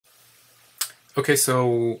Okay,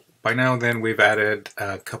 so by now then we've added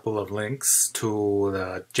a couple of links to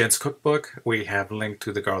the Jen's cookbook. We have linked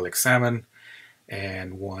to the garlic salmon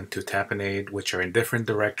and one to tapenade, which are in different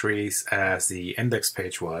directories as the index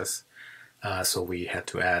page was. So we had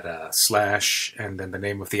to add a slash and then the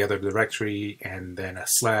name of the other directory and then a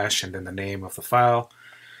slash and then the name of the file.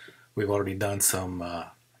 We've already done some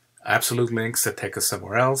absolute links that take us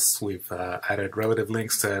somewhere else. We've added relative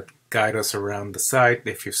links that guide us around the site.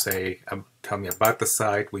 If you say, tell me about the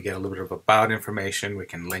site, we get a little bit of about information. We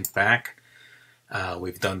can link back.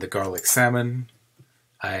 We've done the garlic salmon.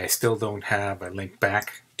 I still don't have a link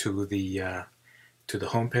back to the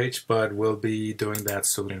homepage, but we'll be doing that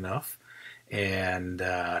soon enough. And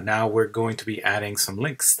now we're going to be adding some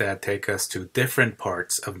links that take us to different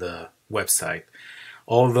parts of the website.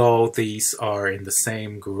 Although these are in the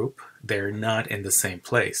same group, they're not in the same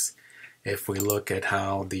place. If we look at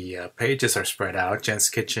how the pages are spread out, Jen's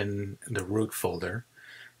Kitchen, the root folder,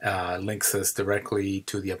 links us directly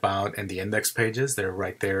to the About and the Index pages. They're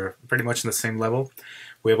right there, pretty much on the same level.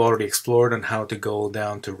 We've already explored on how to go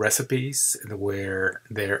down to recipes, where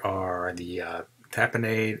there are the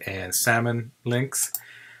tapenade and salmon links.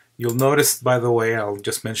 You'll notice, by the way, I'll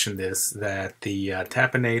just mention this, that the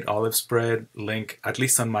tapenade olive spread link, at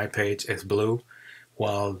least on my page, is blue,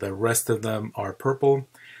 while the rest of them are purple.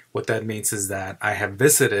 What that means is that I have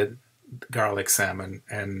visited garlic salmon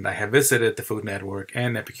and I have visited the Food Network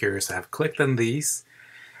and Epicurious. I have clicked on these,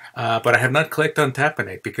 but I have not clicked on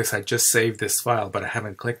tapenade because I just saved this file, but I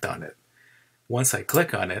haven't clicked on it. Once I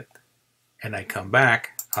click on it and I come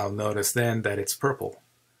back, I'll notice then that it's purple.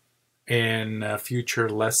 In future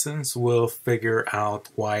lessons, we'll figure out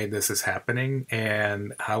why this is happening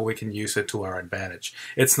and how we can use it to our advantage.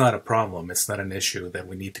 It's not a problem. It's not an issue that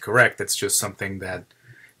we need to correct. It's just something that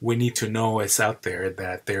we need to know is out there,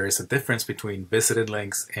 that there is a difference between visited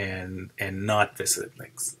links and not visited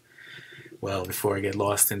links. Well, before I get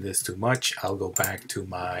lost in this too much, I'll go back to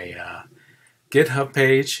my GitHub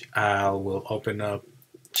page. I will open up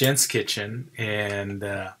Jen's Kitchen, and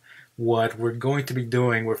what we're going to be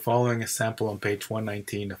doing, we're following a sample on page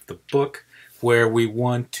 119 of the book where we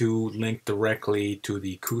want to link directly to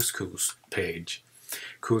the couscous page.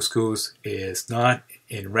 Couscous is not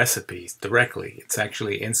in recipes directly. It's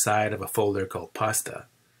actually inside of a folder called pasta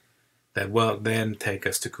that will then take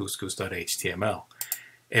us to couscous.html.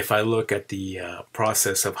 If I look at the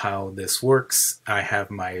process of how this works, I have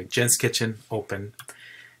my Jen's Kitchen open.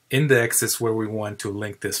 Index is where we want to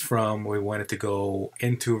link this from. We want it to go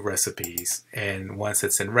into recipes, and once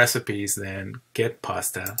it's in recipes, then get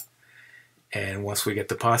pasta, and once we get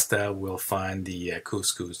the pasta, we'll find the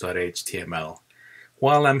couscous.html.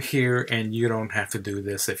 While I'm here, and you don't have to do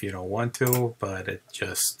this if you don't want to, but it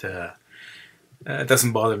just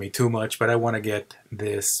doesn't bother me too much, but I want to get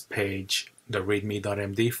this page, the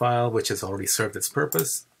readme.md file, which has already served its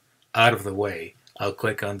purpose, out of the way. I'll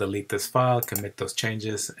click on delete this file, commit those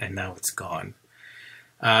changes, and now it's gone.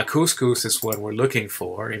 Couscous is what we're looking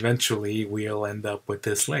for. Eventually, we'll end up with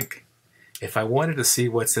this link. If I wanted to see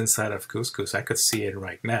what's inside of couscous, I could see it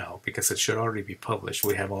right now because it should already be published.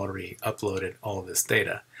 We have already uploaded all this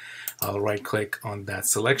data. I'll right-click on that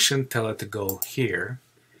selection, tell it to go here,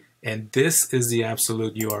 and this is the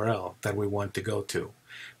absolute URL that we want to go to.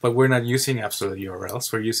 But we're not using absolute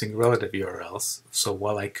URLs, we're using relative URLs. So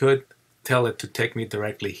while I could tell it to take me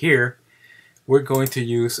directly here, we're going to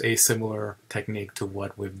use a similar technique to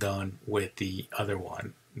what we've done with the other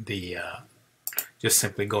one, the just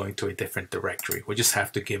simply going to a different directory. We just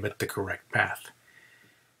have to give it the correct path.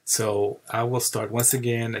 So I will start once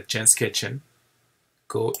again at Jen's Kitchen,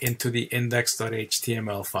 go into the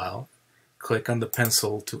index.html file, click on the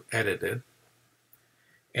pencil to edit it,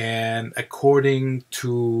 and according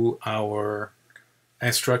to our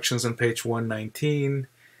instructions on page 119,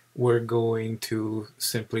 we're going to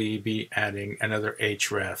simply be adding another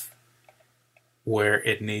href where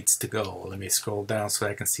it needs to go. Let me scroll down so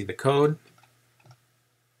I can see the code.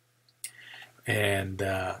 And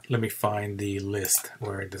let me find the list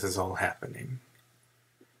where this is all happening.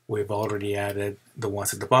 We've already added the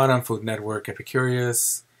ones at the bottom, Food Network,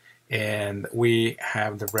 Epicurious, and we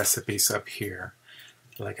have the recipes up here.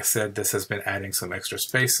 Like I said, this has been adding some extra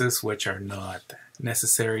spaces, which are not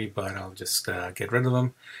necessary, but I'll just get rid of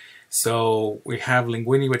them. So we have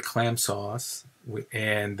linguine with clam sauce,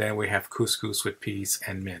 and then we have couscous with peas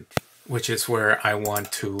and mint, which is where I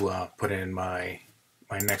want to put in my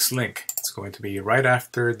next link. It's going to be right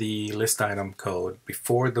after the list item code,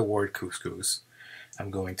 before the word couscous.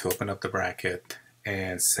 I'm going to open up the bracket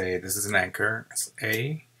and say this is an anchor. It's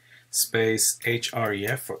A space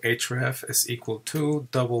href or href is equal to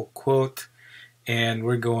double quote and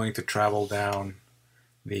we're going to travel down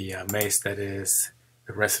the maze that is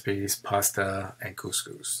the recipes, pasta, and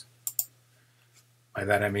couscous. By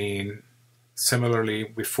that I mean, similarly,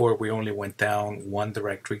 before we only went down one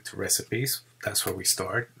directory to recipes. That's where we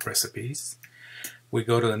start, recipes. We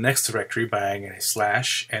go to the next directory by adding a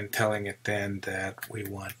slash and telling it then that we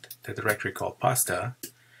want the directory called pasta,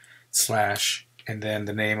 slash, and then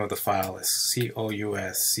the name of the file is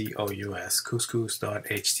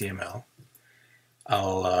couscous.html.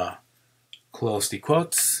 I'll close the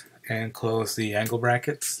quotes and close the angle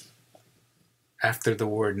brackets. After the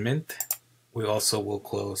word mint, we also will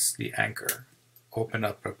close the anchor. Open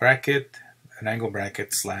up a bracket, an angle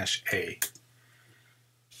bracket, /a.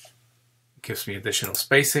 Gives me additional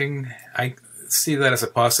spacing. I see that as a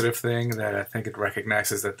positive thing, that I think it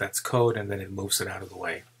recognizes that that's code and then it moves it out of the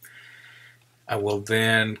way. I will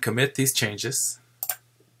then commit these changes,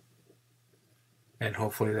 and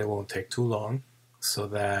hopefully they won't take too long, so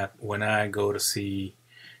that when I go to see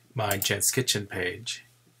my Jen's Kitchen page,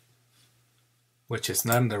 which is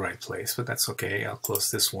not in the right place, but that's okay. I'll close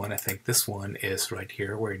this one. I think this one is right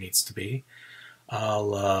here where it needs to be.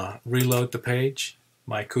 I'll reload the page.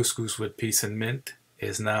 My couscous with peas and mint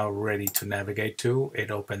is now ready to navigate to.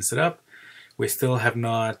 It opens it up. We still have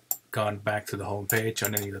not gone back to the home page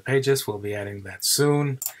on any of the pages. We'll be adding that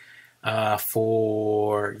soon.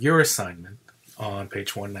 For your assignment on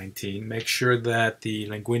page 119, make sure that the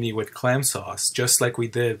linguine with clam sauce, just like we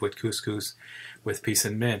did with couscous with peas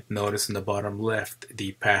and mint, notice in the bottom left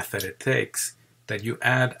the path that it takes, that you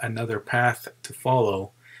add another path to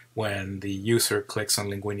follow when the user clicks on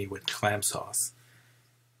linguine with clam sauce.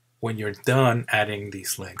 When you're done adding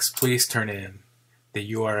these links, please turn in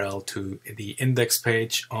the URL to the index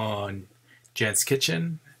page on Jen's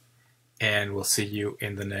Kitchen, and we'll see you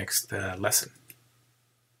in the next lesson.